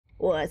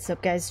What's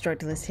up guys,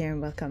 Destructo here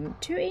and welcome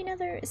to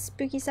another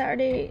spooky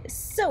Saturday.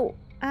 So,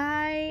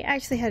 I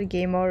actually had a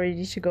game all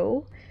ready to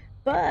go,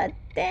 but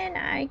then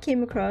I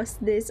came across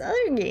this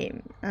other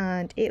game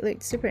and it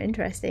looked super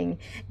interesting.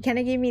 It kind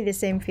of gave me the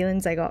same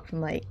feelings I got from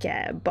like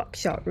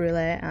Buckshot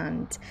Roulette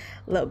and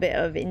a little bit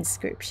of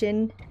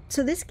Inscription.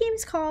 So this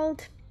game's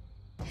called,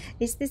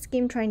 Is This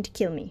Game Trying to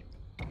Kill Me?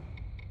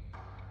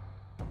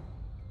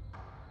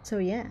 So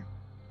yeah.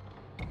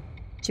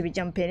 Should we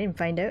jump in and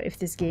find out if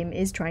this game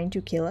is trying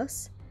to kill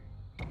us?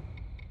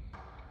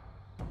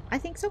 I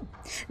think so.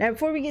 Now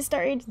before we get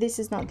started, this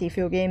is not the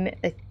full game.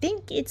 I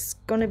think it's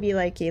gonna be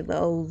like a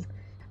little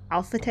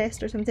alpha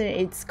test or something.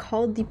 It's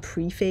called the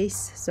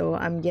Preface, so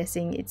I'm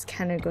guessing it's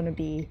kind of gonna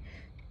be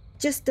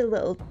just a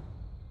little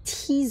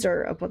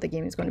teaser of what the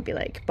game is going to be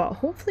like. But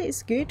hopefully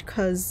it's good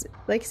because,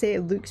 like I say,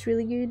 it looks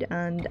really good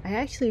and I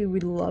actually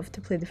would love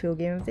to play the full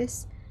game of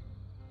this.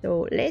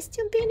 So let's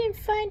jump in and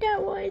find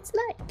out what it's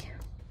like.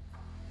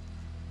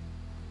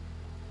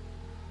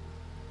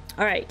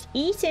 Alright,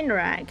 eat,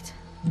 interact.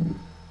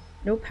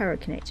 No power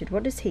connected.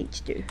 What does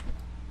H do?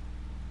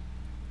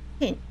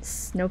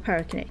 Hints. No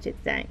power connected.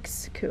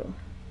 Thanks. Cool.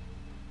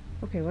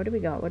 Okay, what do we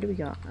got? What do we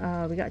got?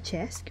 We got a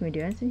chest. Can we do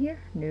anything here?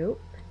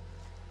 Nope.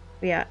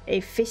 We got a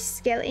fish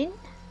skeleton.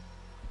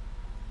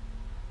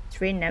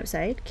 It's raining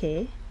outside.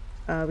 Okay.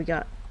 We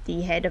got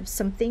the head of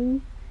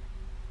something.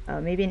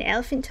 Maybe an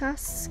elephant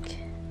tusk.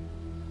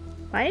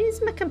 Why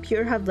does my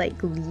computer have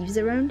like leaves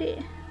around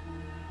it?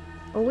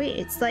 Oh wait,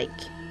 it's like...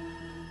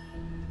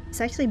 It's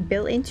actually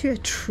built into a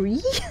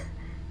tree?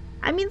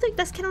 I mean, look,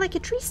 that's kind of like a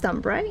tree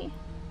stump, right?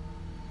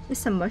 With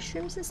some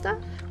mushrooms and stuff.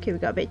 Okay, we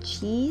got a bit of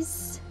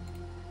cheese.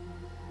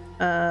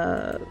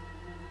 I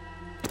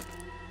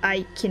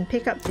can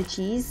pick up the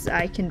cheese.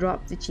 I can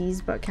drop the cheese,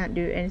 but can't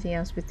do anything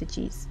else with the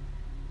cheese.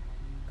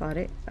 Got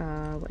it.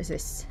 What is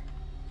this?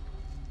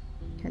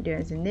 Can't do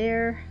anything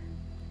there.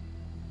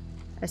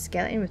 A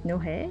skeleton with no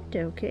head.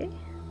 Okay.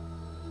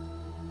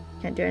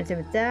 Can't do anything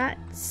with that.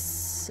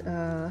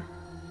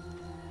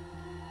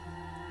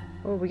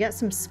 Oh, we got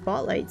some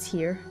spotlights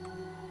here.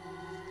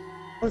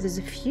 Oh, there's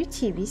a few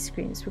TV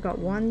screens. We got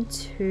 1,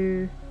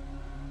 2,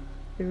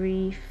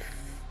 3,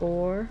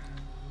 4.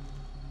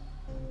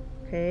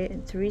 Okay,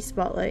 and 3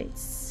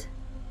 spotlights.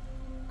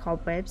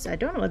 Cobwebs. I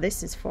don't know what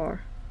this is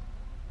for.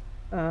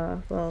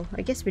 Well,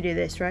 I guess we do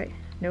this, right?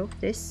 No,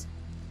 this.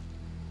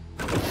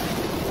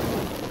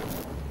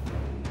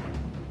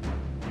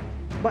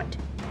 What?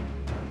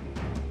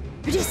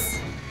 Who's this?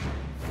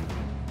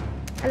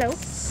 Hello?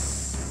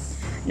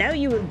 Now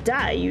you will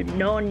die, you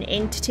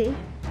non-entity.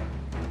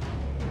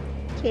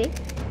 Okay.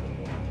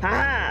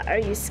 Ah, are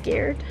you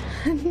scared?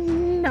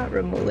 Not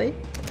remotely.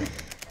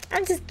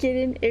 I'm just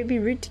kidding. It would be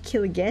rude to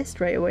kill a guest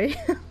right away.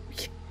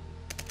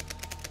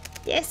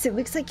 Yes, it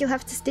looks like you'll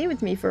have to stay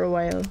with me for a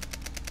while.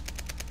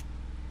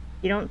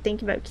 You don't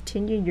think about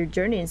continuing your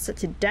journey in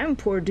such a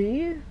downpour, do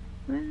you?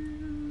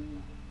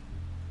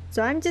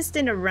 So I'm just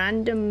in a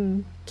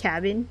random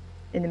cabin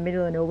in the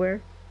middle of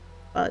nowhere.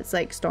 Well, it's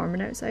like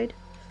storming outside.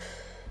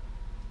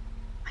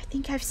 I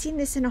think I've seen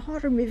this in a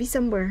horror movie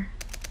somewhere.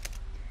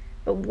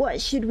 But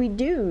what should we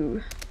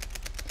do?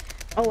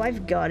 Oh,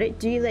 I've got it.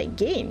 Do you like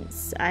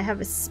games? I have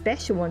a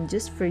special one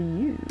just for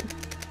you.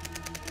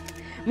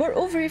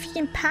 Moreover, if you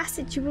can pass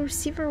it, you will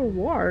receive a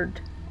reward.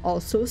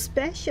 Also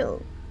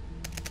special.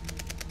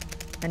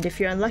 And if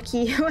you're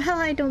unlucky, well,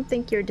 I don't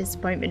think your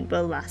disappointment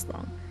will last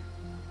long.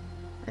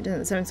 That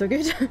doesn't sound so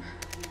good.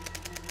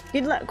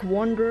 Good luck,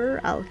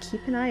 wanderer. I'll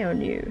keep an eye on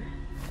you.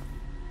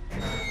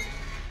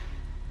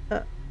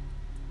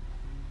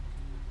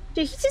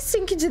 Did he just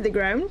sink into the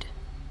ground?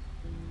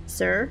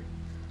 Sir,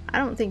 I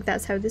don't think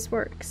that's how this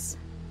works.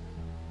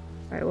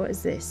 Alright, what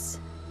is this?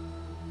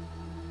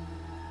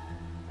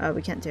 Oh,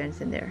 we can't do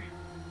anything there.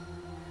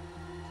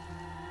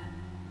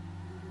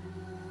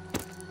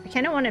 I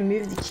kind of want to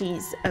move the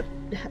cheese up.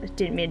 I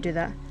didn't mean to do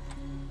that.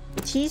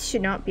 The cheese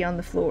should not be on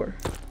the floor.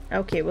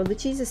 Okay, well the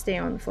cheese is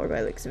staying on the floor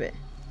by the looks of it.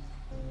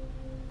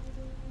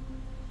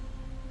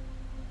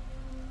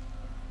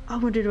 I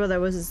wondered what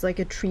that was. It's like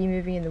a tree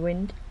moving in the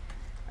wind.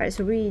 Alright,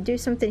 so we do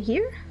something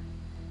here.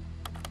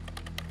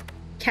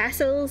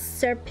 Castle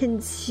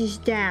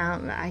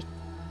Serpenstein. I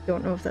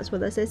don't know if that's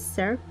what that says.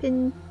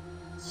 Serpenstein?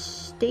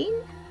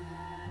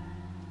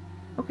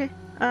 Okay.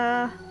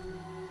 Alright,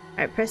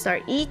 press R.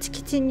 Eat,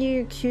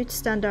 continue, Q to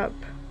stand up.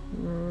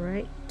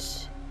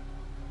 Right.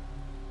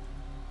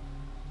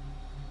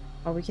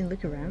 Oh, we can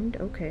look around?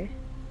 Okay.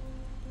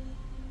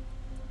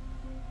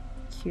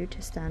 Q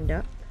to stand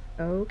up.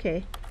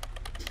 Okay.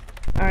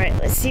 Alright,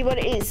 let's see what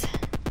it is.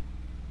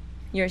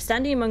 You're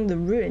standing among the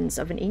ruins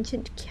of an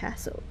ancient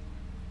castle.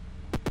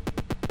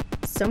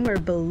 Somewhere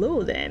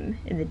below them,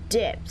 in the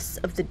depths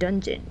of the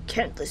dungeon,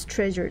 countless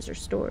treasures are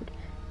stored.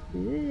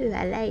 Ooh,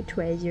 I like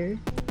treasure.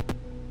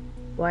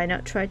 Why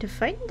not try to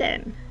find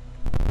them?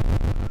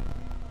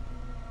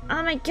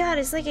 Oh my god,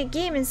 it's like a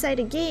game inside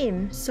a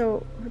game.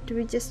 So, do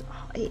we just...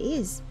 Oh, it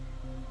is.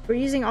 We're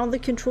using all the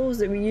controls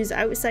that we use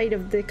outside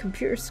of the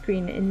computer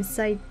screen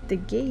inside the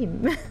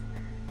game.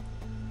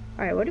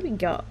 Alright, what do we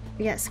got?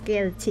 We got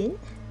skeleton.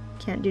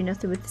 Can't do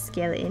nothing with the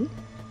skeleton.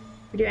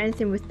 We do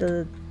anything with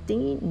the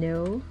thingy?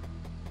 No.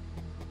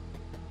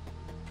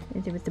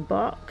 Anything with the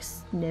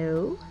box?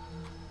 No.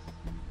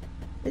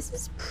 This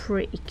is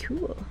pretty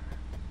cool.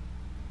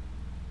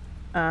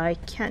 I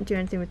can't do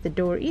anything with the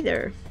door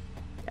either.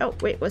 Oh,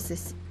 wait, what's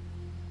this?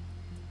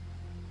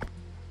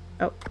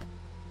 Oh.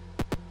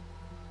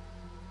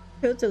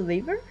 Pull the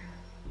lever?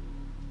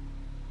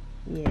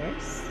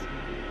 Yes.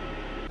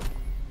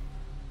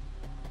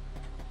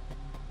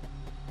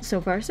 So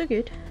far, so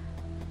good.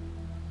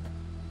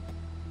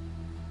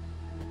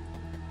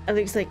 It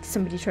looks like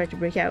somebody tried to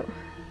break out.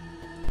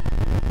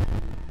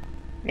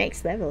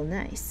 Next level,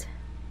 nice.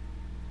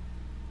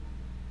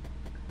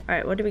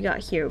 Alright, what do we got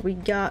here? We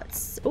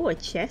got... oh, a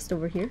chest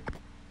over here.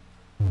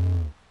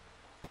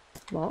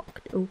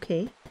 Locked,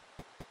 okay.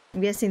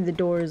 I'm guessing the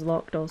door is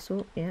locked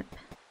also, yep.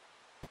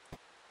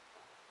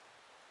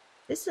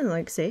 This doesn't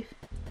look safe.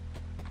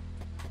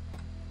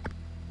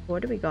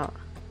 What do we got?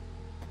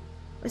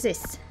 What's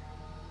this?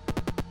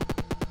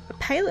 A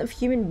pile of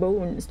human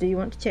bones. Do you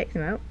want to check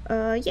them out?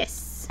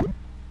 Yes.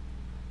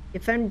 You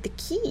found the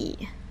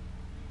key.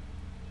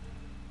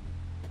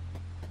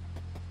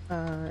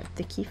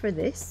 The key for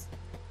this?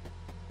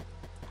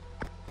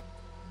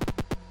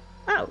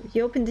 Oh,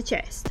 you opened the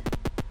chest.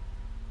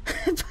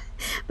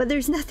 But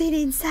there's nothing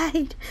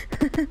inside.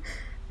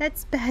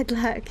 That's bad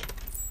luck.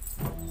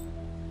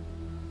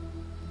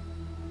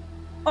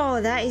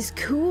 Oh, that is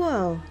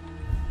cool.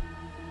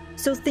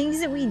 So things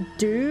that we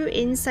do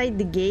inside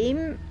the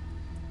game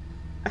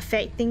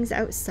affect things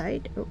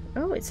outside.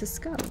 Oh, it's a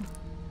skull.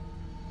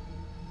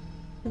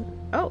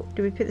 Oh,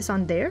 do we put this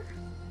on there?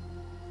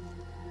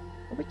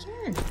 Oh, we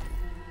can.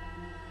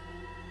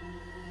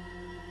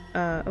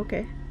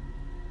 Okay.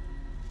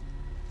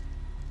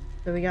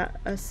 So we got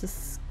us a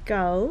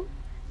skull.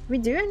 Can we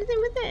do anything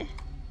with it?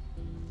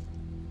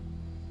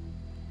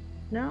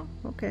 No?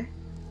 Okay.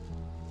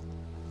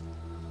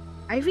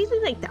 I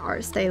really like the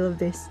art style of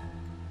this.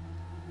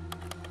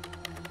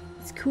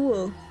 It's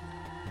cool.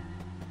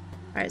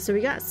 Alright, so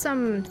we got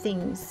some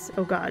things.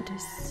 Oh god,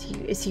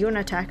 is he gonna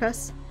attack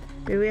us?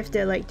 Maybe we have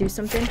to like do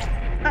something?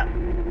 Oh!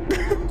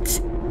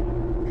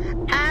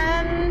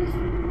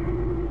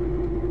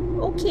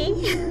 Okay.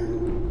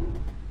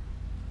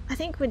 I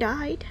think we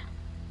died.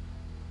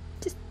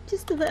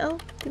 Just a little.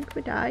 I think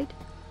we died.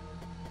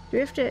 Do we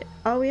have to...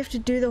 oh, we have to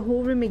do the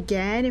whole room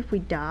again if we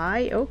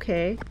die?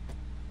 Okay.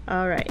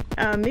 Alright.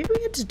 Maybe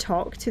we had to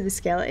talk to the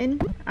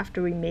skeleton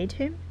after we made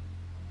him.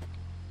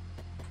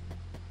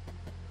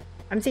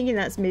 I'm thinking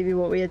that's maybe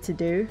what we had to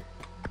do.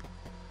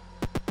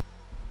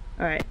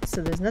 Alright,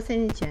 so there's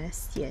nothing in the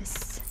chest.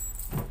 Yes.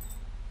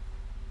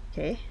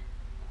 Okay.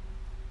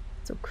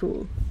 So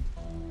cool.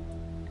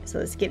 So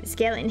let's get the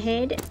skeleton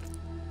head.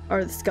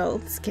 Or the skull.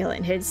 The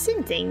skeleton head.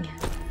 Same thing.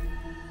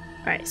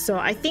 Alright, so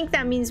I think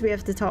that means we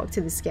have to talk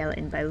to the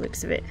skeleton by the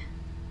looks of it.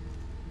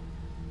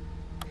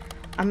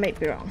 I might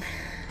be wrong.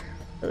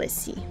 But let's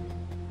see.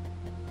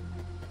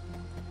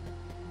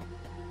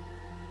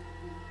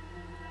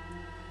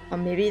 Or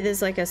maybe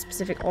there's like a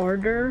specific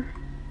order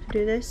to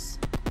do this.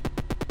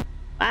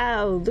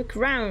 Wow, look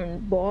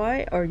around,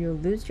 boy, or you'll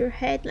lose your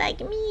head like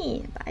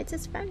me. But I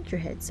just found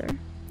your head, sir.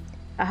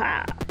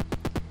 Aha!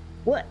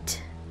 What?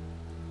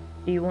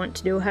 Do you want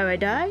to know how I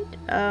died?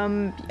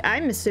 I'm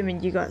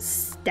assuming you got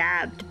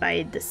stabbed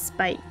by the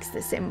spikes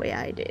the same way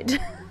I did.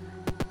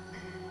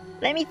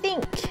 Let me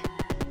think.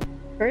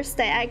 First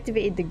I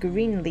activated the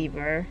green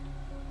lever,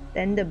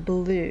 then the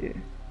blue.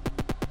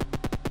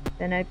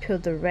 Then I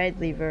pulled the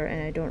red lever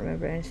and I don't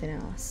remember anything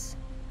else.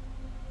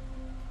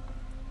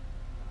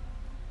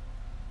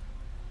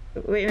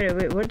 Wait,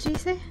 what did you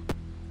say?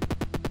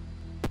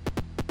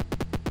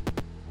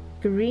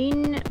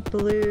 Green,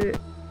 blue,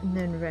 and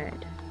then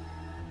red.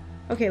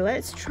 Okay,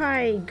 let's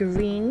try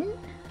green,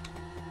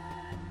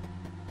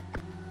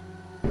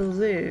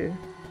 blue,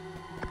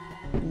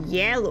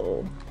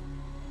 yellow,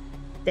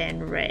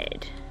 then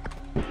red.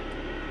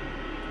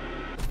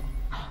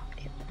 Oh,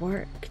 it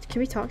worked.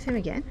 Can we talk to him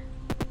again?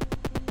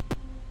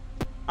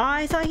 Oh,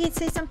 I thought he'd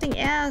say something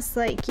else,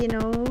 like, you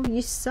know,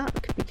 you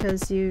suck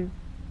because you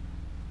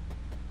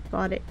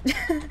got it.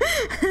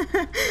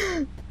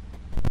 I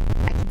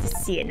can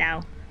just see it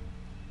now.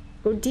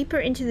 Go deeper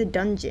into the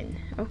dungeon.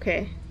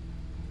 Okay.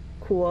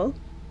 Cool.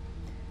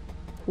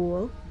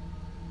 Cool.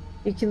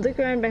 You can look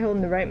around by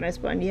holding the right mouse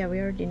button. Yeah, we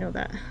already know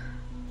that.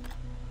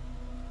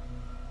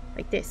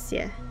 Like this,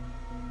 yeah.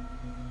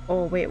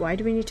 Oh, wait, why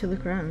do we need to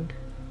look around?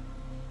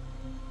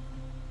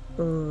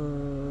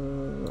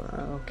 Oh,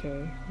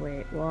 okay.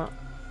 Wait, what?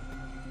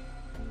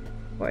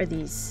 What are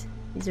these?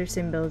 These are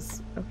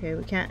symbols. Okay,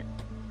 we can't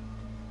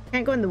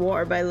go in the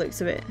water by the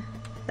looks of it.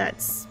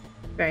 That's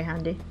very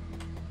handy.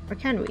 Or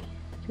can we?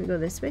 Can we go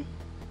this way?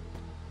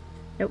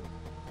 Nope.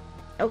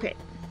 Okay.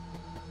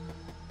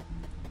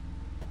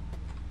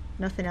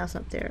 Nothing else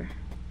up there.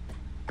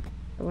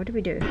 What do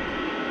we do?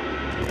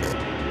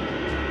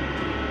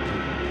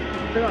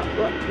 What?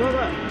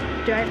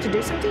 Do I have to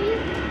do something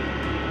here?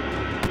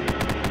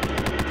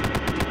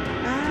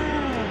 Ah.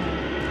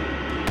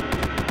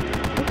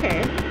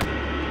 Okay.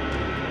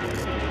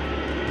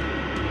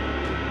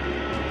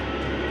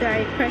 Do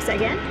I press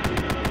again?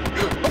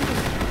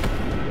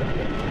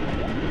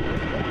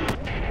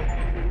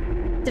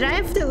 Did I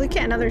have to look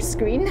at another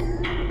screen?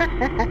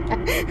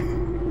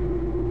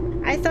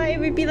 I thought it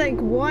would be like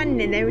one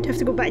and I would have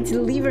to go back to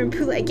the lever and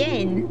pull it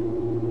again.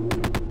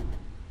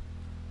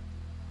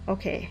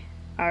 Okay.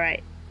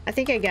 Alright. I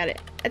think I got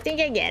it. I think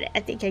I get it. I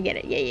think I get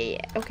it. Yeah.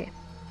 Okay.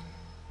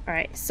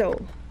 Alright,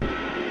 so...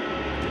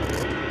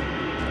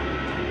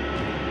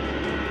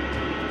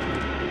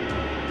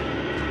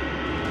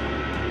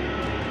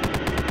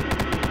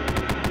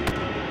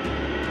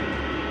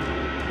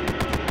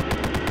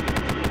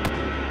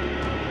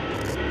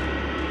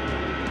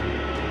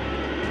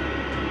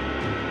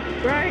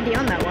 we're already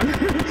on that one.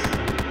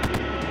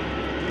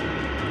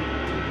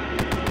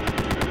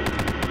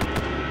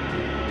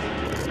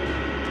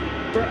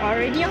 We're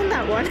already on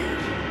that one.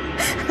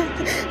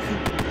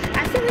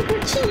 I feel like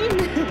we're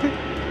cheating.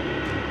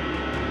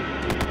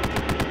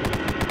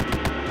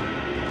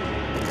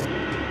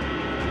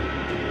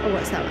 Oh,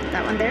 what's that one?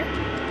 That one there?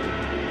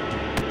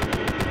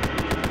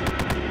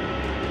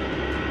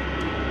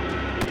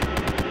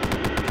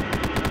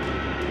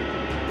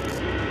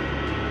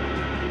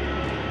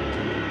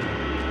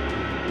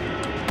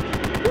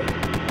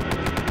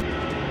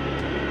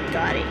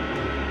 Got it.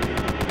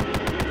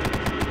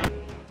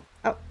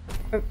 Oh,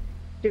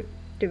 did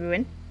we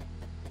win?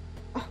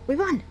 Oh, we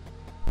won!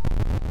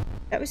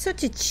 That was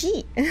such a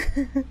cheat.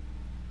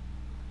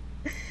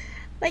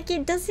 Like,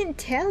 it doesn't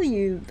tell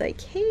you,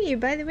 like, hey,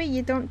 by the way,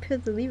 you don't pull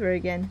the lever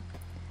again.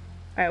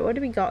 Alright, what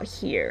do we got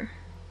here?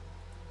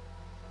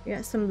 We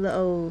got some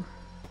little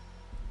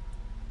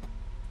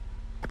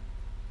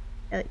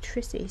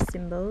electricity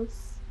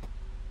symbols.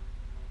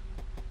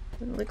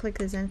 Doesn't look like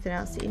there's anything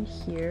else in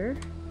here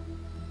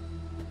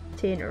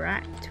to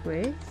interact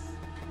with.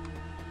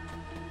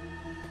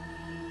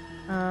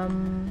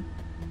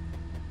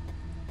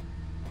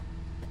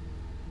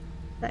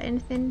 Is that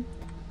anything?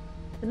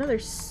 Another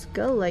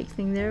skull-like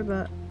thing there,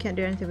 but can't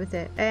do anything with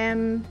it.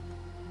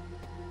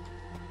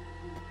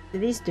 Do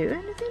these do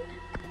anything?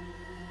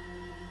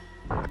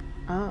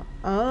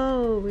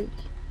 Oh, we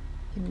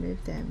can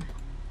move them.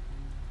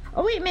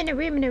 Oh, wait a minute.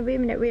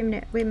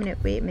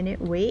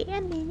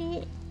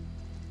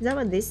 Is that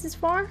what this is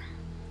for?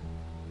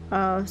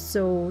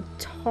 So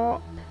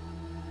top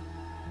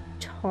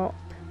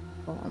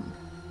bomb.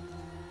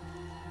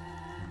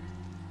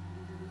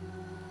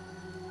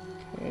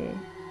 Okay.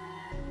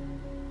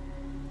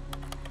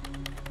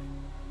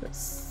 Let's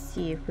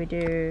see if we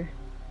do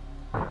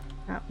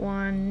that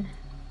one,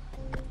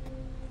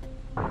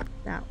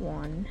 that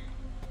one,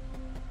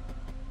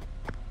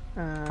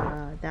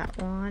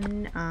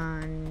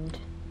 and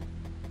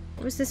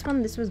what was this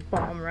one? This was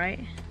bomb, right?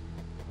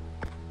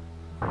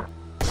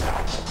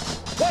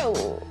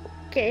 Whoa!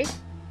 Okay.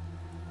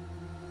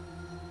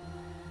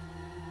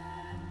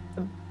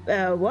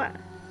 What?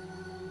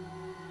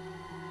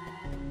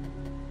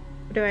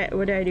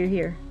 What do I do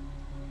here?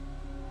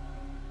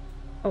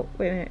 Oh,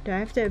 wait a minute. Do I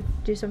have to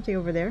do something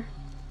over there?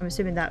 I'm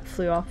assuming that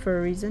flew off for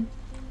a reason.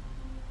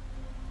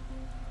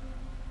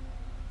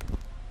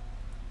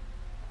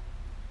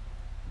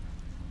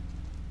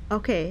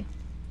 Okay.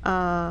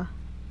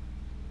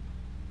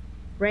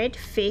 Red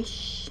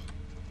fish.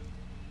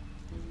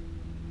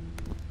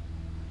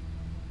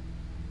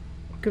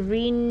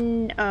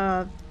 Green,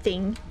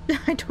 thing.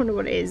 I don't know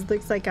what it is.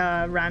 Looks like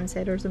a ram's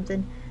head or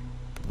something.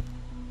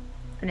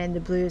 And then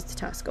the blue is the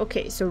tusk.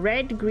 Okay, so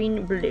red,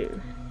 green,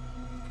 blue.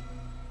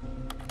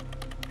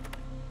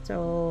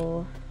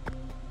 So...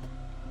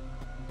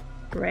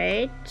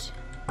 red.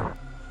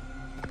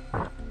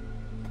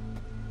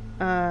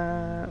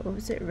 What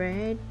was it?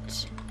 Red.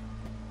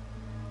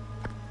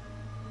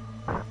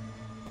 I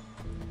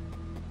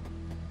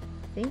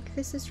think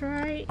this is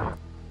right.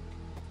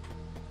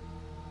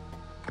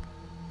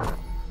 Is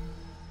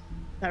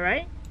that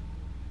right?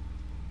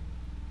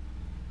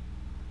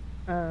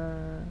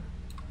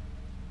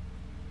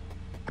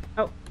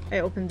 Oh, I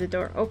opened the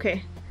door.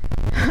 Okay.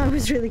 I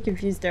was really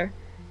confused there.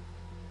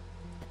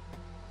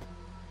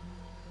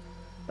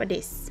 What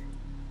is?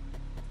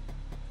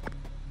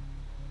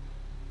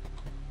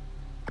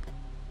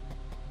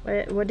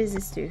 What does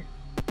this do?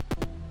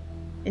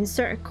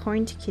 Insert a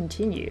coin to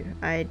continue.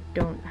 I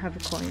don't have a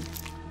coin.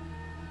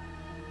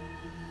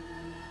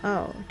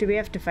 Oh, do we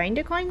have to find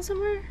a coin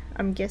somewhere?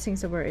 I'm guessing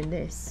somewhere in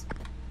this.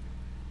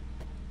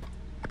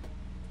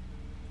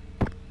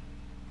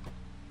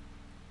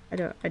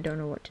 I don't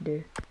know what to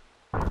do.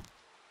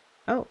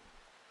 Oh.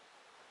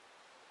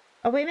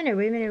 Oh, wait a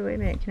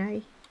minute. Can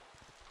I?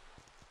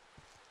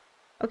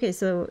 Okay,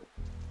 so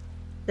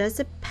there's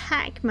a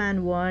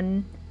Pac-Man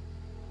one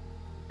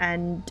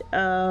and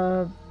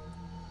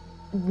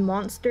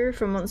monster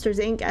from Monsters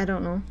Inc. I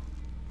don't know.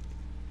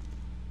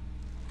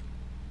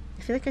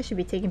 I feel like I should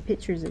be taking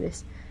pictures of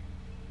this.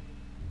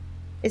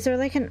 Is there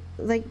like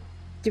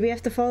do we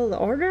have to follow the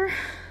order?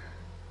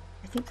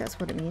 I think that's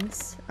what it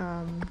means.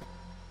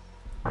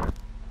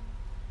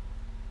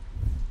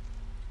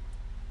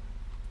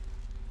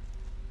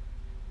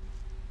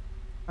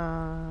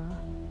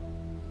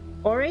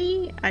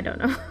 Ori? I don't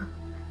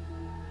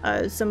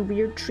know. Some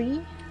weird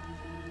tree.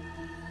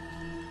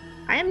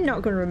 I am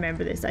not gonna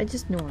remember this. I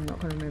just know I'm not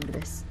gonna remember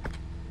this.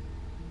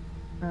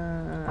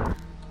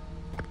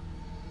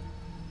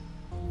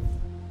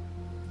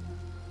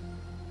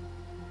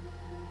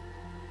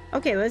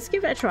 Okay, let's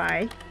give it a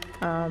try.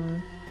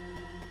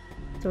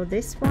 So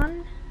this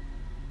one.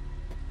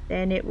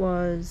 Then it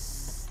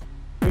was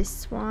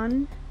this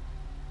one.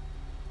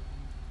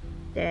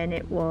 Then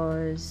it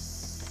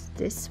was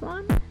this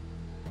one.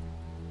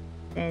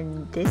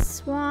 Then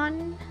this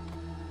one.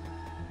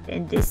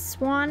 Then this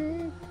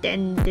one.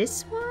 Then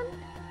this one.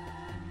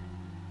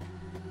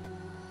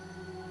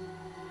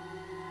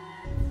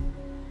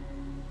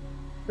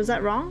 Was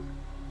that wrong?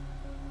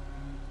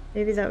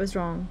 Maybe that was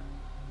wrong.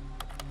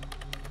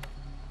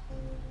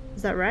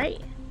 Is that right?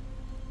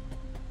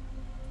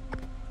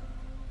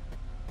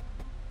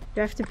 Do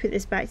I have to put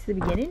this back to the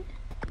beginning?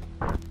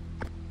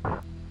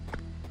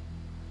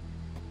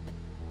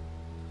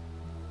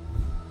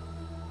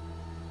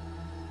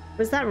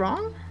 Was that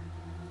wrong?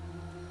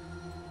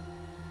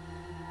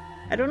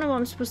 I don't know what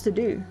I'm supposed to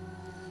do.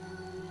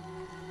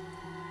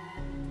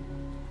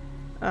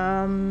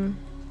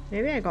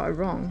 Maybe I got it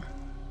wrong.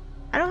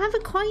 I don't have a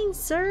coin,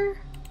 sir.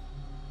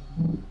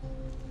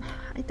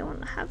 I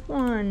don't have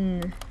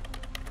one.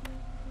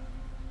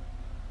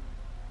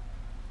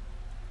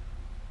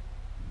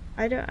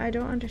 I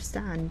don't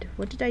understand.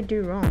 What did I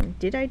do wrong?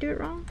 Did I do it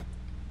wrong?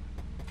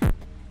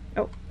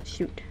 Oh,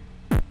 shoot.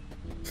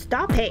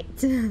 Stop it!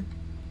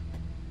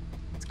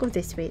 Let's go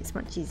this way, it's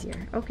much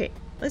easier. Okay,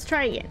 let's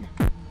try again.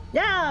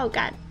 No,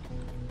 God!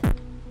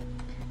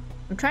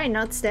 I'm trying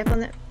not to step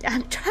on it.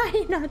 I'm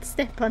trying not to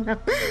step on them.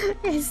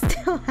 It's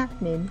still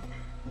happening.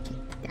 Okay,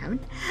 down,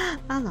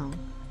 along,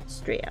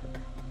 straight up.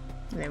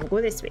 And then we'll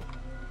go this way.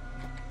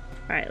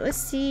 Alright, let's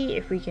see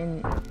if we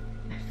can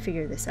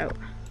figure this out.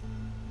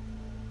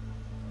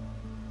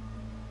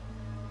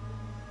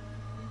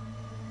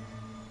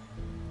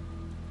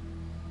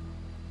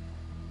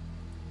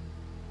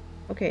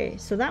 Okay,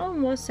 so that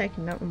one was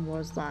second, that one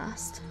was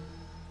last.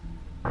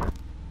 And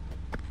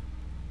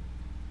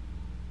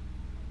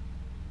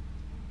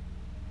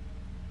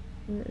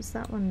there's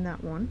that one,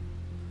 that one.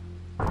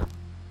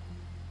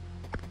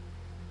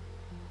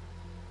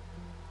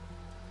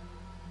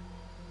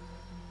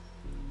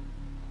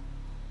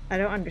 I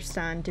don't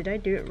understand. Did I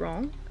do it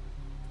wrong?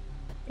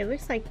 It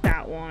looks like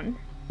that one,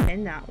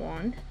 then that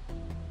one,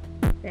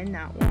 then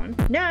that one.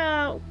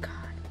 No!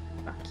 God,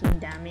 fucking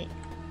damn it.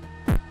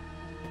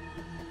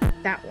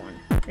 That one,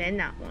 then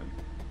that one,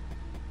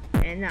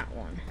 then that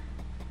one,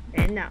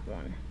 then that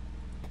one.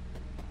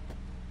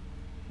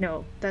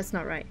 No, that's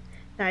not right.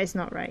 That is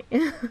not right.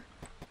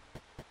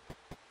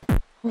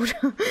 Hold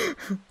on.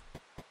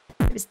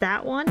 It was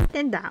that one,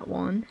 then that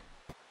one,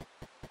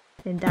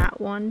 then that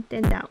one,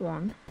 then that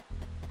one,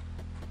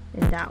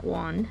 then that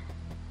one,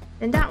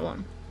 then that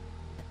one.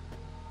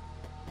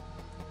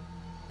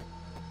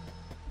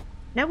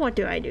 Now what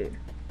do I do?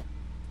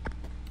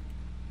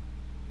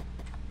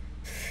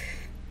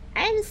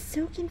 I'm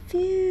so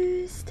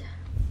confused.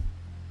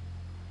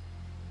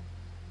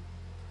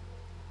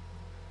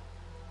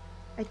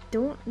 I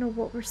don't know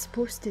what we're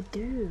supposed to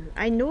do.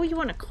 I know you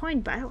want a coin,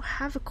 but I don't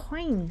have a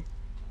coin.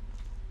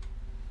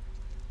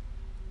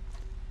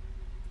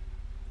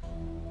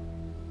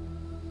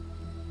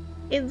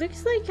 It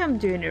looks like I'm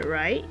doing it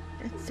right.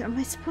 Am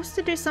I supposed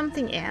to do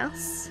something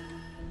else?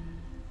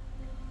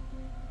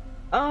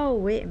 Oh,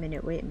 wait a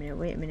minute, wait a minute,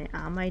 wait a minute.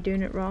 Am I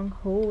doing it wrong?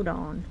 Hold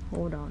on,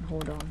 hold on,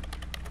 hold on.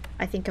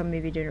 I think I'm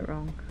maybe doing it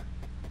wrong.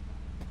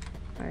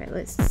 Alright,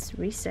 let's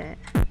reset.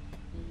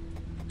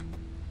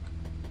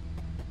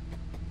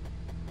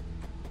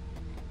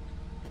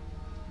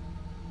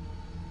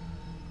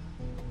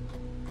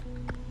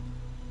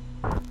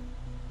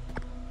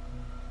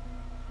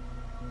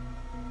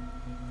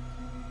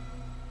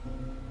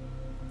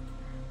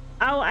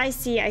 Oh, I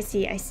see, I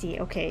see, I see.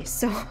 Okay,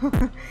 so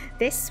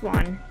this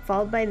one,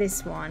 followed by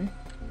this one,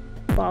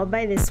 followed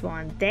by this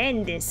one,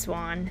 then this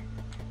one,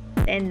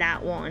 then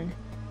that one,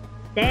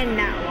 then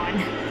that one.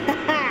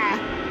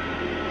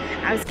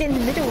 I was getting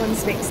the middle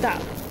ones mixed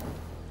up.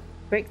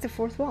 Break the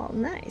fourth wall,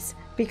 nice.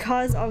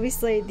 Because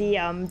obviously the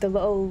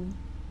little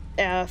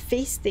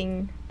face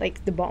thing,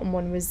 like the bottom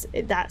one was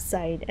at that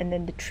side, and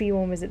then the tree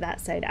one was at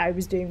that side. I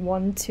was doing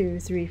 1, 2,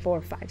 3,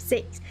 4, 5,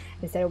 6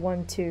 instead of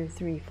 1, 2,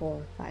 3,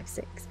 4, 5,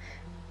 6.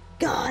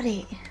 Got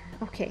it.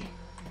 Okay.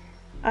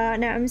 Now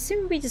I'm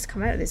assuming we just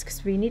come out of this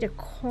because we need a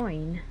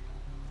coin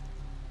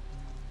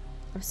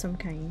of some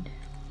kind.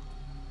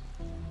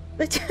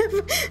 But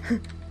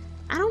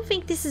I don't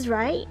think this is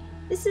right.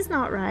 This is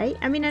not right.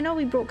 I mean, I know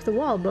we broke the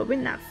wall, but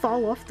wouldn't that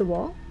fall off the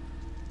wall?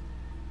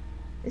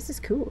 This is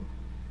cool.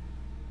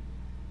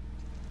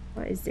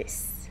 What is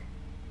this?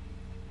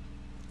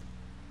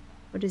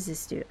 What does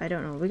this do? I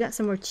don't know. We got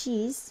some more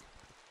cheese.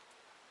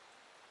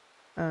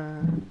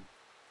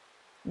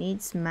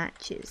 Needs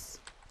matches.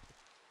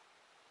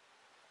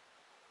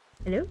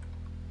 Hello?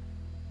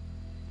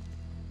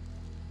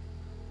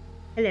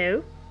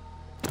 Hello?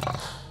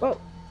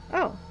 Whoa.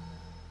 Oh.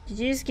 Did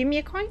you just give me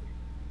a coin?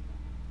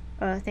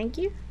 Thank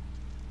you.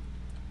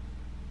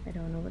 I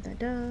don't know what that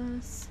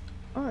does.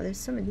 Oh, there's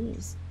some of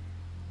these.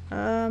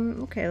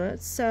 Okay,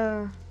 let's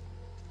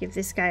give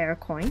this guy our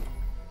coin.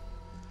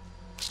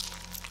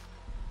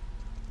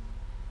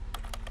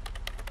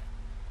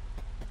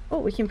 Oh,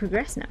 we can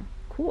progress now.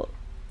 Cool.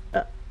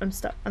 I'm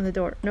stuck on the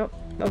door. Nope.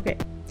 Okay.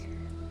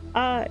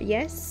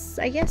 Yes,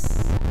 I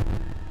guess.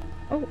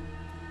 Oh.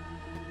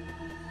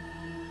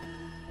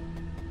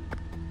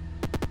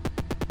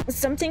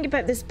 Something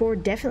about this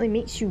board definitely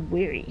makes you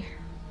weary.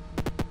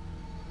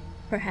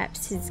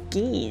 Perhaps his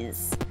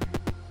gaze,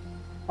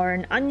 or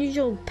an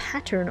unusual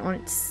pattern on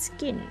its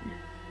skin,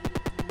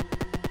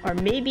 or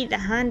maybe the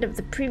hand of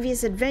the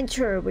previous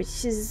adventurer,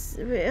 which is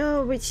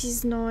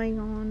gnawing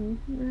on.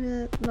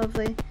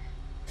 Lovely.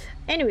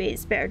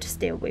 Anyways, better to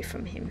stay away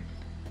from him.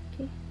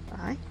 Okay,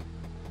 bye.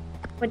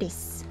 What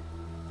is?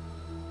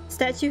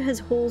 Statue has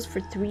holes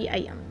for 3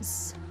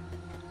 items.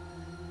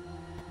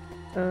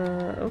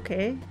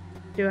 Okay.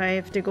 Do I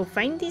have to go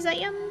find these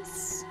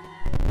items?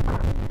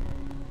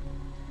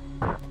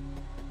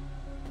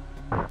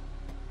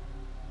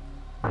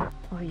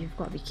 Oh, you've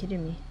got to be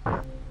kidding me.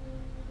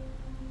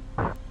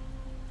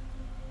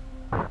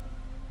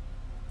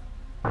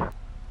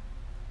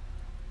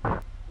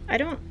 I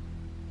don't...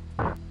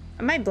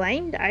 Am I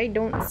blind? I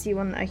don't see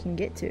one that I can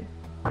get to.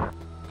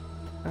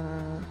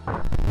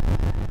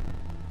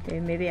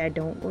 Okay, maybe I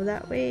don't go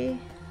that way.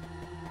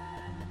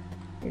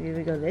 Maybe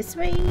we go this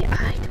way?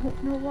 I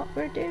don't know what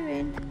we're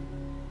doing.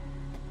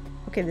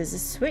 Okay, there's a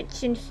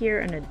switch in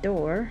here and a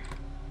door.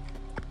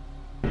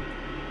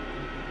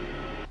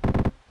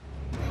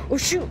 Oh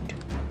shoot!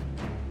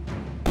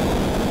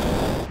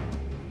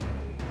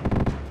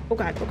 Oh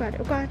god, oh god,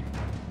 oh god.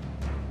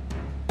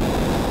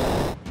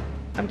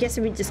 I'm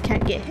guessing we just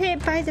can't get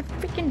hit by the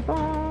freaking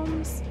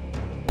bombs.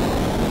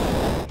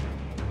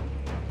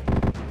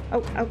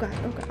 Oh, oh god,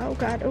 oh god, oh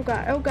god, oh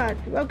god, oh god,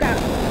 oh god.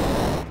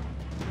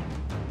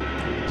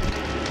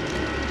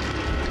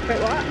 Wait,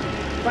 what?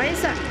 Why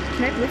is that?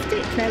 Can I lift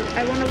it?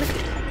 I want to lift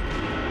it.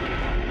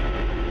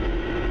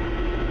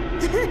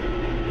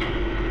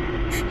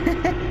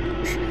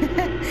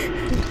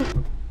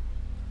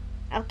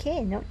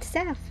 Okay, note to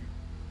self.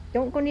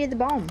 Don't go near the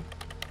bomb.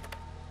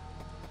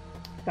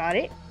 Got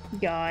it.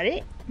 Got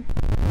it.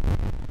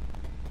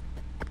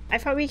 I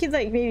thought we could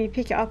like maybe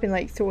pick it up and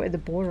like throw it at the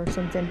board or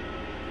something.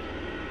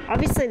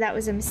 Obviously that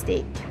was a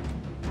mistake.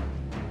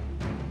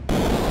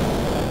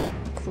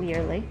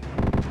 Clearly.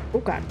 Oh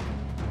god.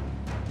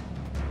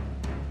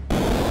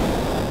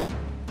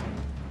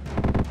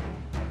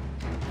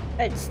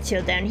 Let's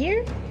chill down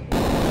here.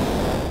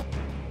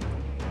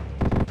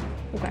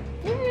 Okay.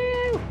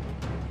 No.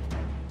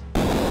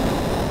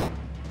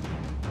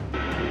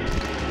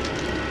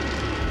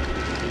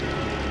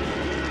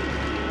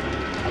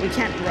 Oh, we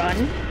can't run.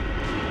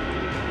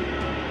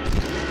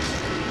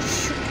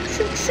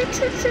 Shoot, shoot,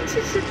 shoot, shoot,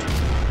 shoot, shoot.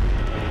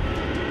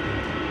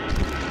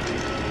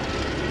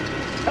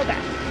 Oh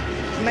god.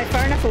 Am I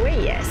far enough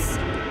away? Yes.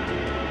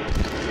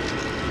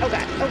 Oh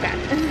god, oh god.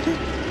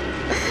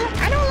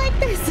 I don't like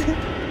this.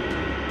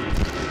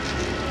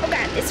 Oh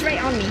god, it's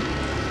right on me.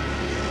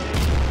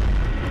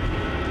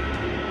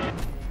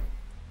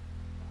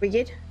 We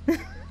good?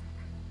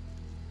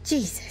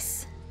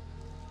 Jesus.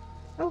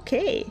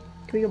 Okay. Can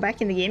we go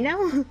back in the game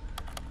now?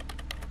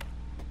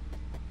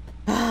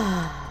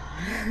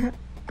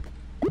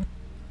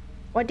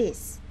 What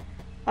is?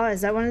 Oh,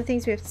 is that one of the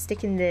things we have to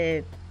stick in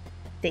the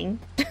thing?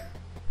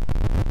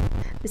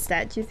 The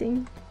statue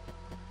thing?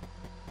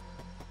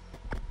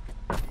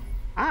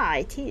 Ah,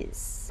 it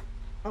is.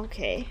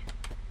 Okay.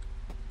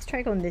 Let's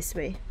try going this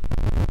way.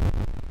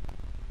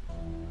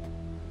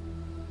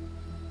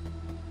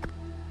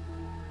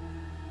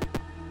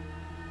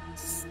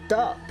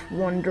 Stop,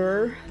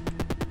 wanderer.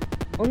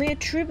 Only a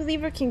true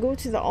believer can go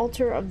to the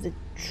altar of the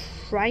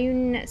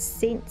Triune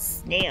Saint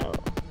Snail.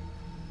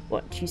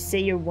 What, you say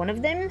you're one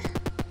of them?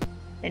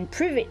 Then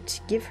prove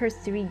it. Give her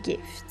 3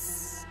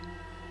 gifts.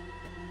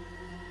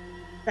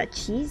 That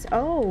cheese?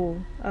 Oh,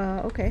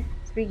 okay.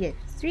 3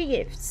 gifts. 3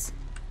 gifts.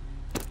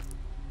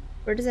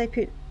 Where does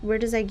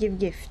I give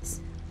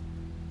gifts?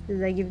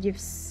 Does I give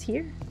gifts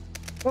here?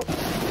 Oh,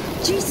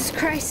 Jesus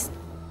Christ!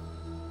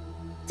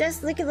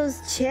 Just look at those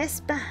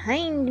chests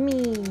behind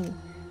me!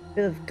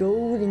 Full of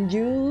gold and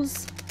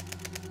jewels.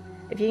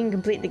 If you can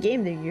complete the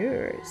game, they're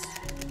yours.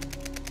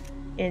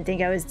 You didn't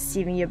think I was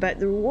deceiving you about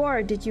the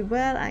reward, did you?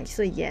 Well,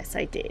 actually, yes,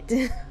 I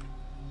did.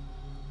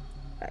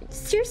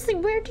 Seriously,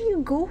 where do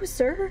you go,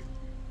 sir?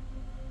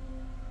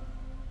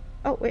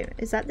 Oh, wait,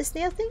 is that the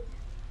snail thing?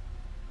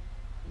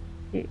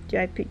 Do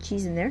I put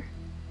cheese in there?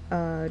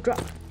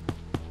 Drop.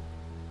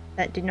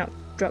 That did not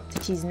drop the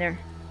cheese in there.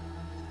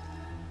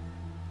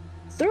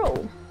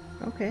 Throw!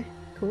 Okay,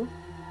 cool.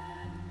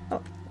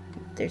 Oh,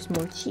 there's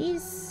more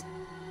cheese.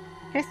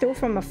 Can I throw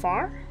from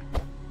afar?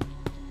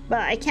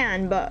 Well, I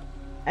can, but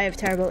I have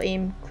terrible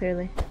aim,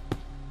 clearly.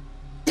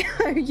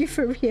 Are you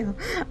for real?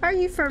 Are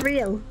you for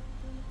real?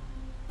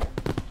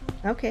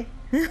 Okay.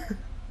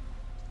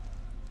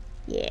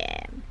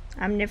 Yeah.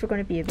 I'm never going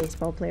to be a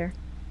baseball player.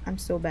 I'm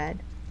so bad.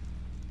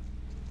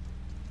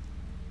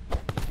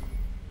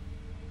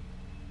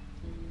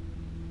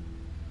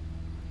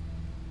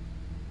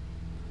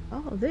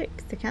 Oh, look,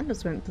 the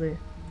candles went blue.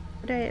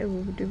 What do I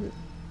do?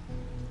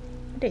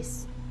 What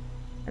is?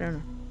 I don't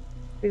know.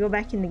 We go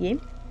back in the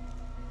game?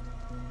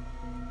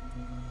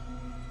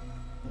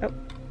 Oh.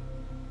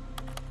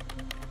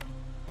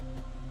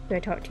 Do I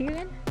talk to you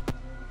again?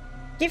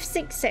 Gifts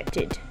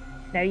accepted.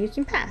 Now you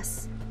can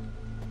pass.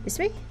 This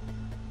way?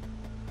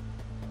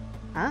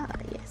 Ah,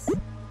 yes.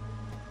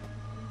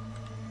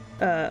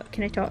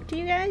 Can I talk to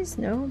you guys?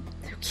 No?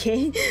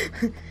 Okay.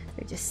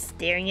 They're just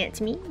staring at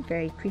me,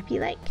 very creepy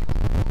like.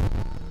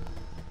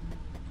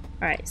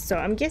 Alright, so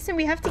I'm guessing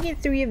we have to get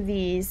 3 of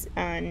these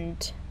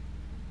and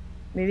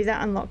maybe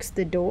that unlocks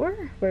the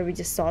door where we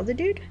just saw the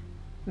dude?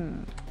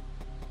 Alright,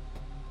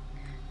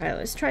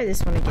 let's try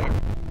this one again.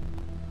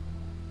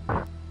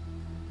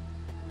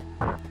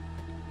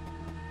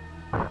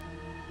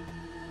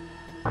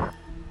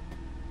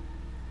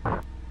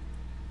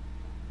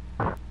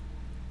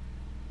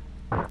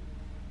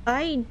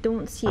 I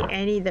don't see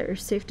any that are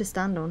safe to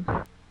stand on.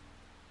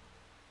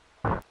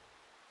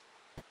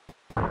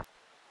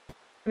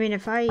 I mean,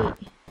 if I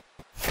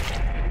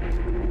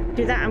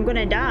do that, I'm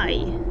gonna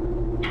die.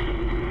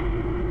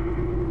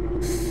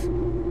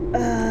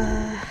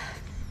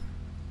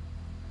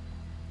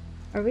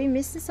 Are we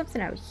missing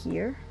something out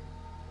here?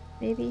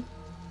 Maybe?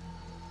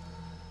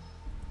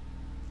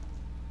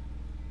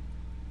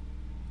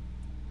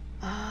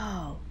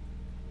 Oh.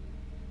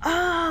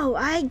 Oh,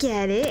 I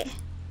get it.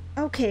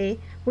 Okay,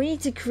 we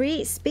need to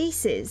create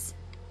spaces.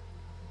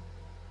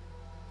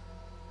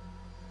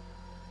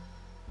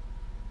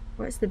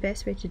 What's the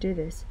best way to do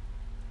this?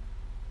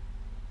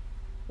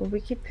 Well,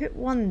 we could put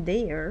one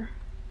there,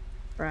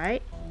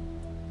 right?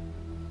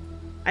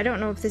 I don't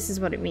know if this is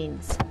what it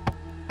means.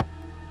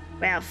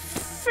 Well,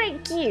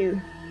 frick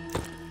you!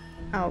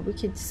 Oh, we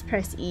could just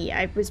press E.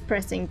 I was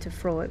pressing to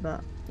throw it,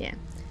 but yeah.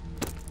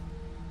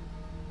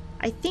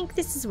 I think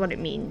this is what it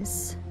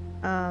means.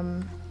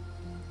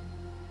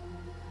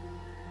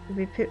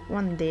 We put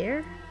one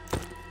there.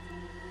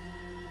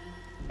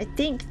 I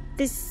think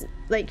this,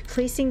 like,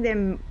 placing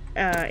them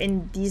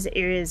in these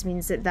areas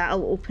means that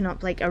that'll open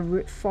up like a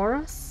route for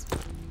us.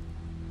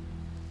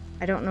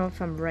 I don't know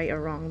if I'm right or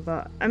wrong,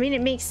 but I mean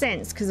it makes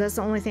sense because that's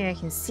the only thing I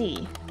can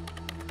see.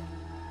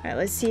 Alright,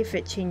 let's see if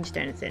it changed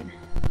anything.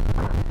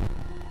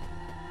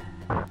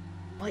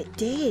 Oh, it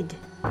did!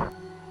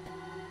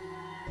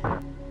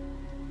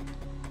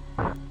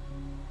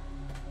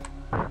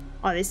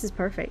 Oh, this is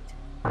perfect.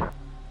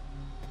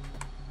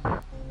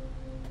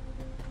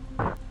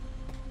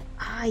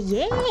 Ah,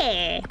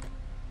 yeah!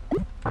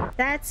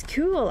 That's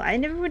cool. I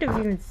never would have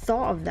even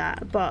thought of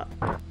that, but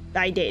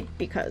I did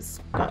because,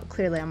 well,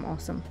 clearly I'm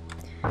awesome.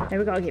 Now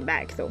we gotta get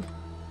back though.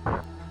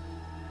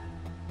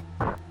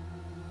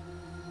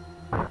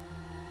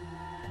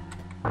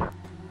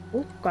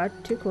 Oh god,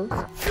 too close.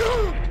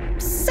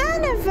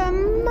 Son of a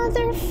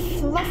mother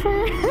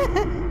fluffer!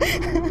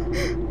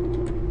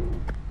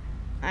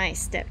 I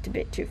stepped a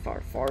bit too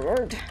far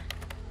forward. Do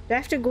I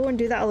have to go and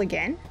do that all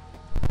again?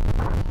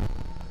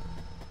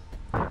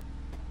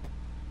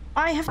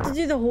 I have to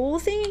do the whole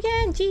thing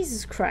again?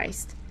 Jesus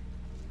Christ.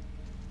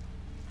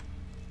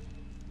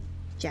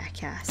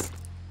 Jackass.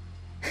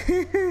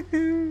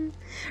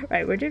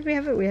 Right, where did we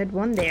have it? We had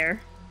one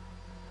there.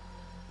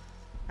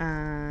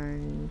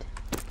 And...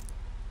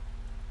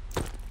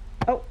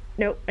 oh,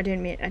 no, I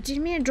didn't mean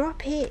to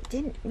drop it.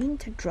 Didn't mean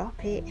to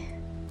drop it.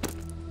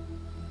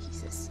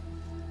 Jesus.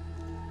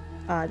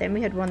 Then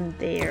we had one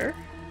there.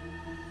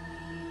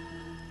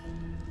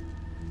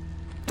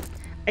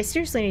 I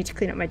seriously need to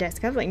clean up my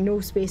desk. I have like no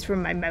space for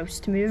my mouse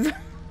to move.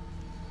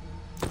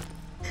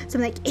 So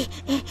I'm like,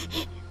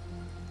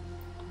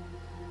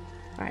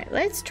 Alright,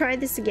 let's try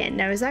this again.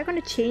 Now, is that going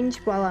to change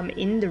while I'm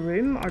in the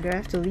room, or do I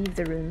have to leave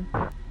the room?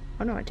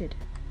 Oh no, I did.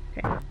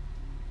 Okay.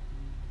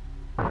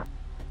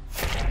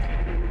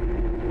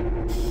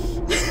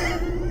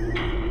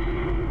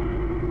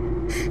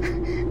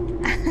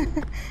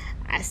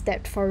 I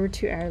stepped forward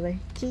too early.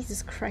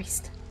 Jesus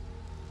Christ.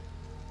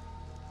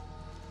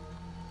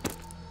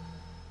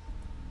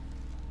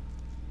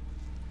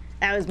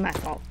 That was my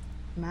fault.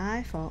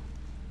 My fault.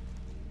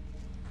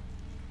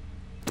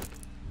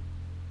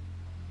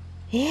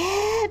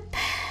 Yep.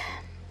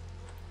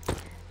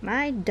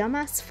 My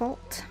dumbass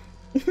fault.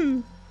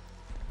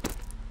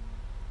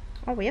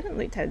 Oh, we haven't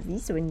looked at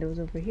these windows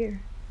over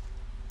here.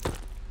 A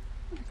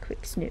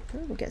quick snoop. Oh,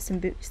 we'll get some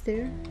books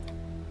there.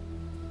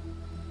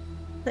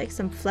 Like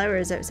some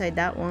flowers outside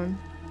that one.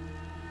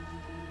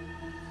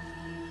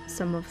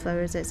 Some of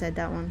flowers outside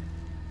that one.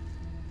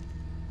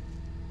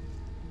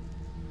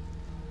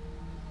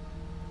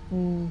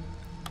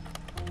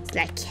 It's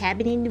like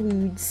cabin in the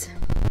woods.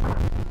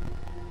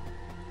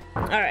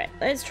 Alright,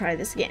 let's try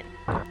this again.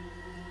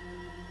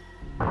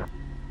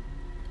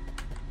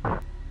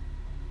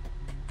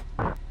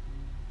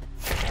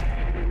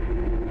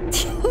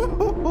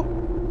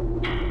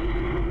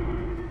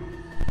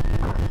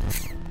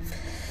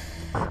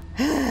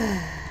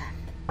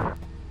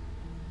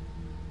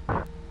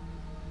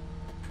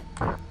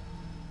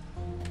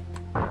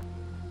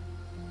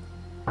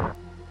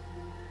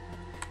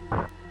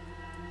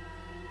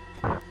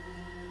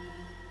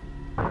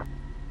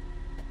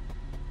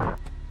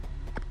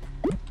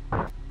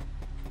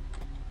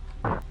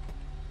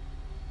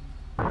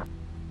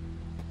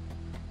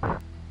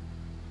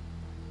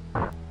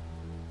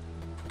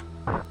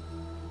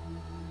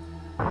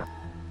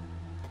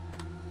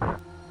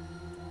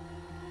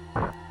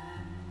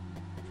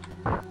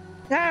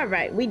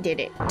 Alright, we did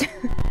it.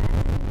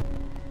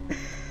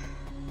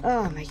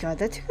 Oh my god,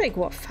 that took like,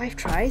 what, 5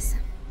 tries?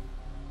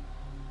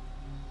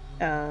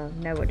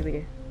 Now what do we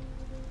do?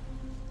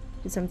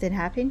 Did something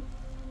happen?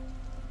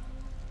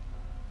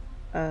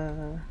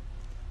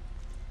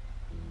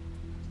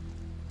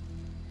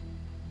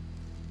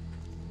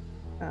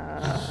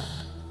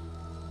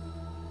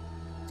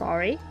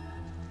 Sorry.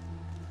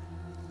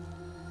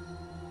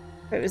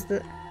 Wait, was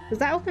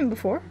that open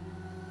before?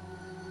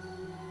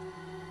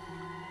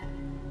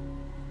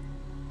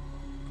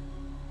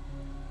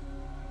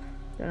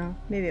 Don't know.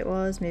 Maybe it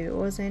was, maybe it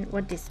wasn't.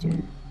 What did this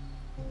do?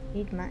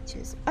 Need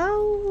matches.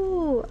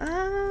 Oh!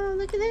 Oh,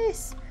 look at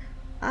this!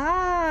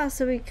 Ah,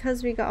 so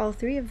because we got all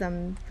 3 of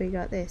them, we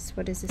got this.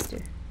 What does this do?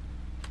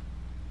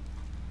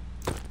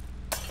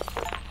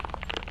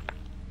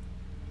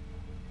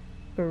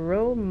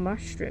 Grow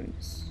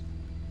mushrooms.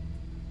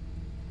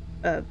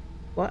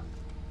 What?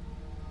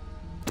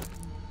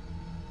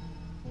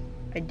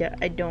 I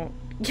don't I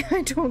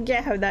don't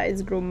get how that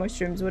is grow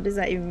mushrooms. What does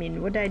that even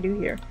mean? What did I do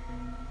here?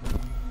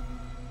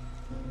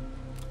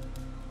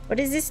 What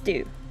does this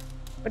do?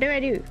 What do I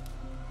do?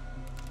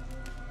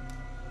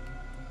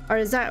 Or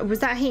was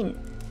that hint?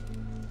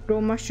 Grow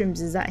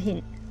mushrooms, is that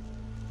hint?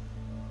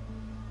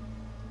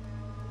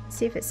 Let's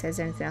see if it says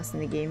anything else in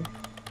the game.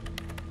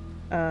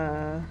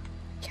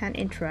 Can't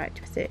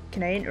interact with it.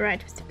 Can I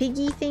interact with the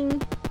piggy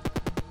thing?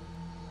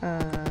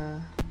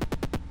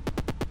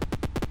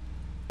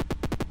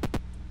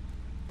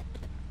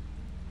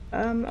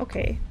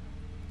 Okay.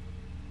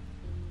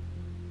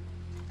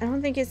 I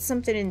don't think it's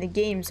something in the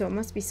game, so it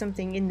must be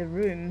something in the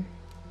room.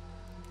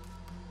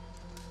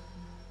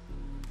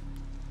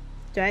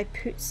 Do I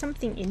put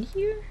something in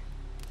here?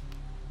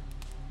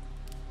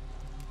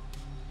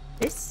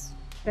 This?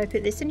 Do I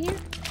put this in here?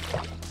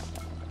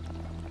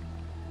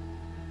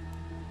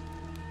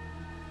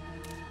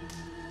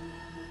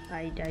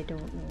 I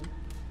don't know.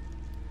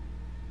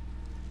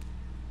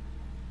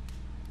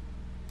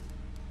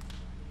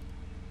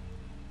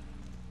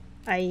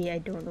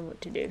 I don't know what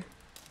to do.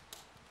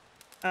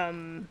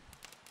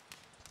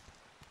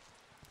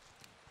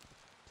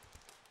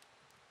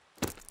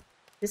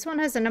 This one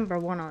has a number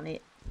 1 on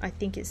it. I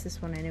think it's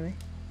this one anyway.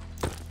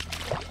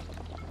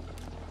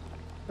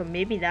 So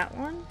maybe that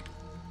one?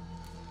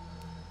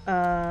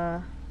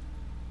 I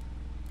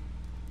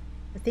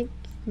think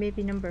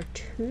maybe number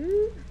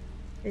 2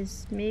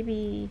 is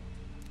maybe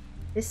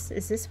this.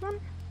 Is this one?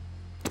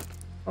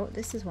 Oh,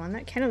 this is one.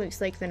 That kind of looks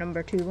like the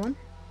number 2 one.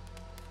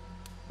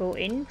 Go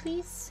in,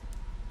 please.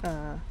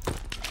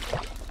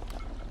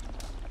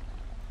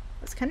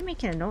 It's kind of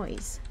making a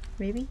noise.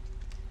 Maybe.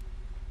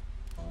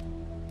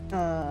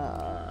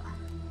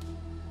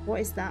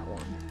 What is that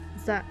one?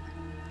 Is that...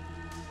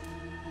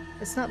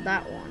 It's not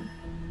that one.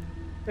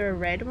 Is there a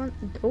red one?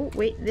 Oh,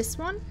 wait, this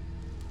one?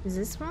 Is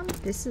this one?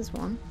 This is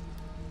one.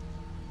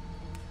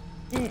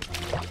 Yeah.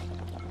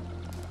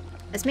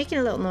 It's making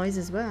a little noise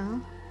as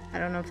well. I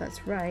don't know if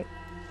that's right.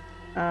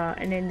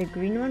 And then the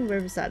green one, where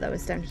was that? That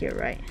was down here,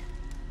 right?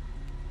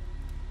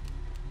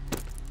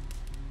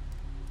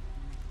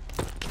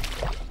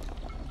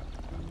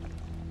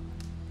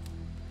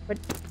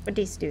 What does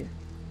this do?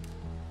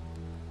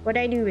 What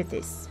do I do with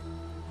this?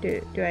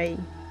 Do I...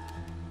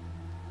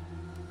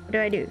 What do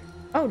I do?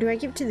 Oh, do I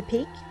give it to the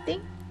pig thing?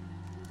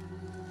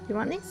 Do you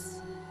want this?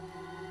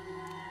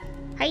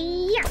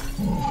 Hiya!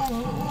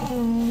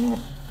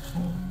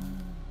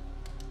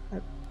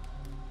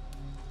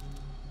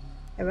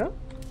 Hello?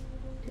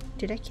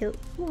 Did I kill...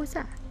 What was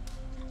that?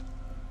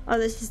 Oh,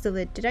 this is the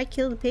lid. Did I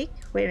kill the pig?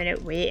 Wait a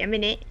minute, wait a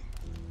minute.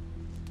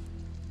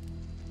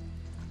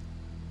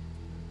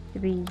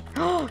 Did we...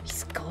 Oh,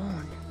 he's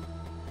gone.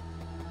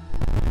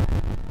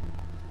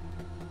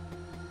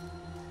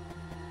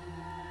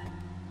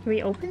 Can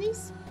we open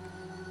these?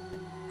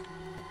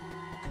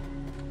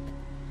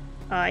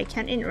 I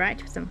can't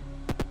interact with them.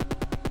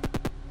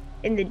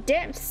 In the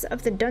depths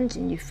of the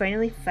dungeon, you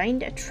finally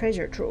find a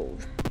treasure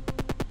trove.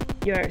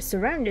 You are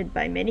surrounded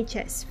by many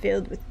chests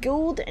filled with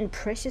gold and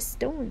precious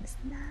stones.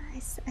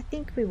 Nice. I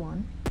think we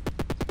won.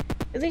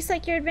 It looks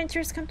like your adventure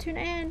has come to an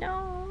end.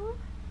 Oh.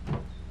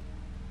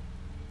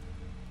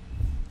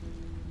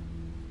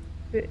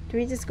 Do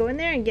we just go in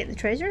there and get the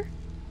treasure?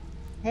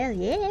 Hell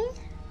yeah.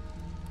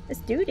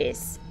 Let's do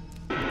this.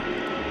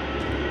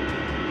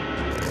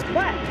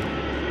 What?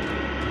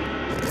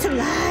 It's a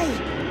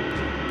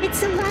lie!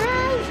 It's a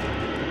lie!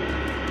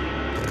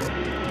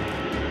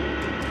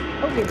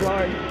 Oh, good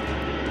lord.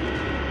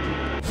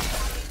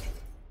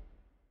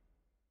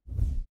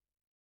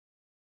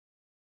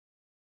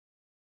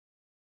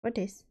 What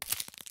is?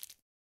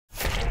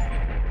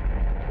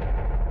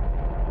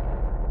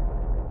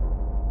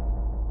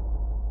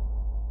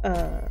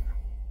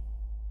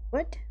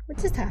 What? What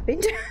just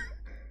happened?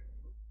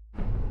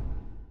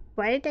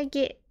 Why did I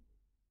get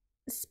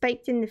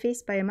spiked in the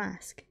face by a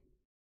mask?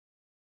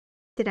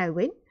 Did I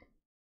win?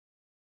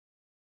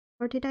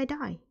 Or did I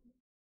die?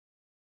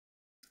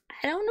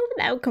 I don't know what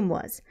the outcome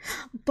was,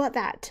 but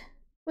that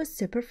was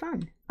super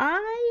fun.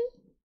 I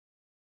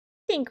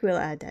think we'll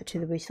add that to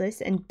the wish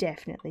list and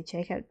definitely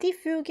check out the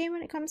full game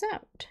when it comes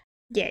out.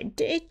 Yeah,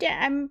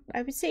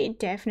 I would say it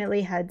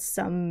definitely had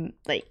some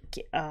like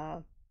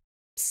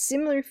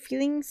similar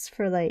feelings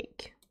for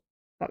like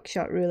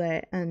Buckshot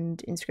Roulette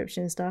and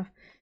Inscription and stuff.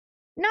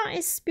 Not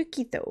as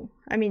spooky though.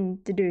 I mean,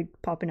 the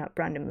dude popping up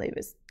randomly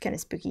was kind of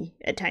spooky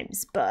at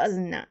times, but other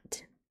than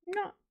that,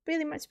 not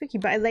really much spooky.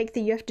 But I like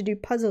that you have to do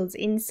puzzles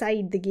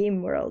inside the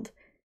game world.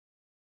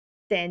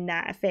 Then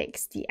that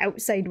affects the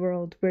outside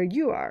world where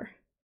you are,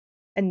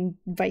 and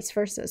vice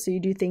versa. So you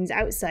do things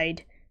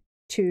outside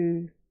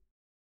to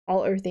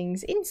alter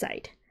things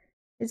inside.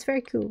 It's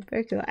very cool,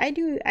 very cool. I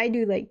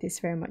do like this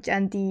very much,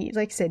 and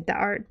like I said, the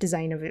art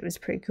design of it was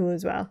pretty cool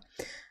as well.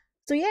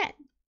 So yeah,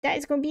 that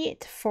is going to be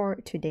it for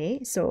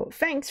today. So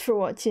thanks for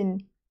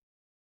watching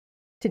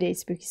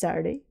today's Spooky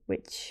Saturday,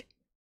 which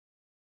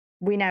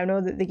we now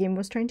know that the game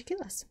was trying to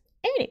kill us.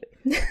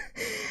 Anyway,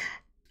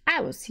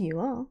 I will see you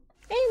all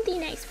in the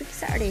next Spooky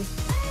Saturday.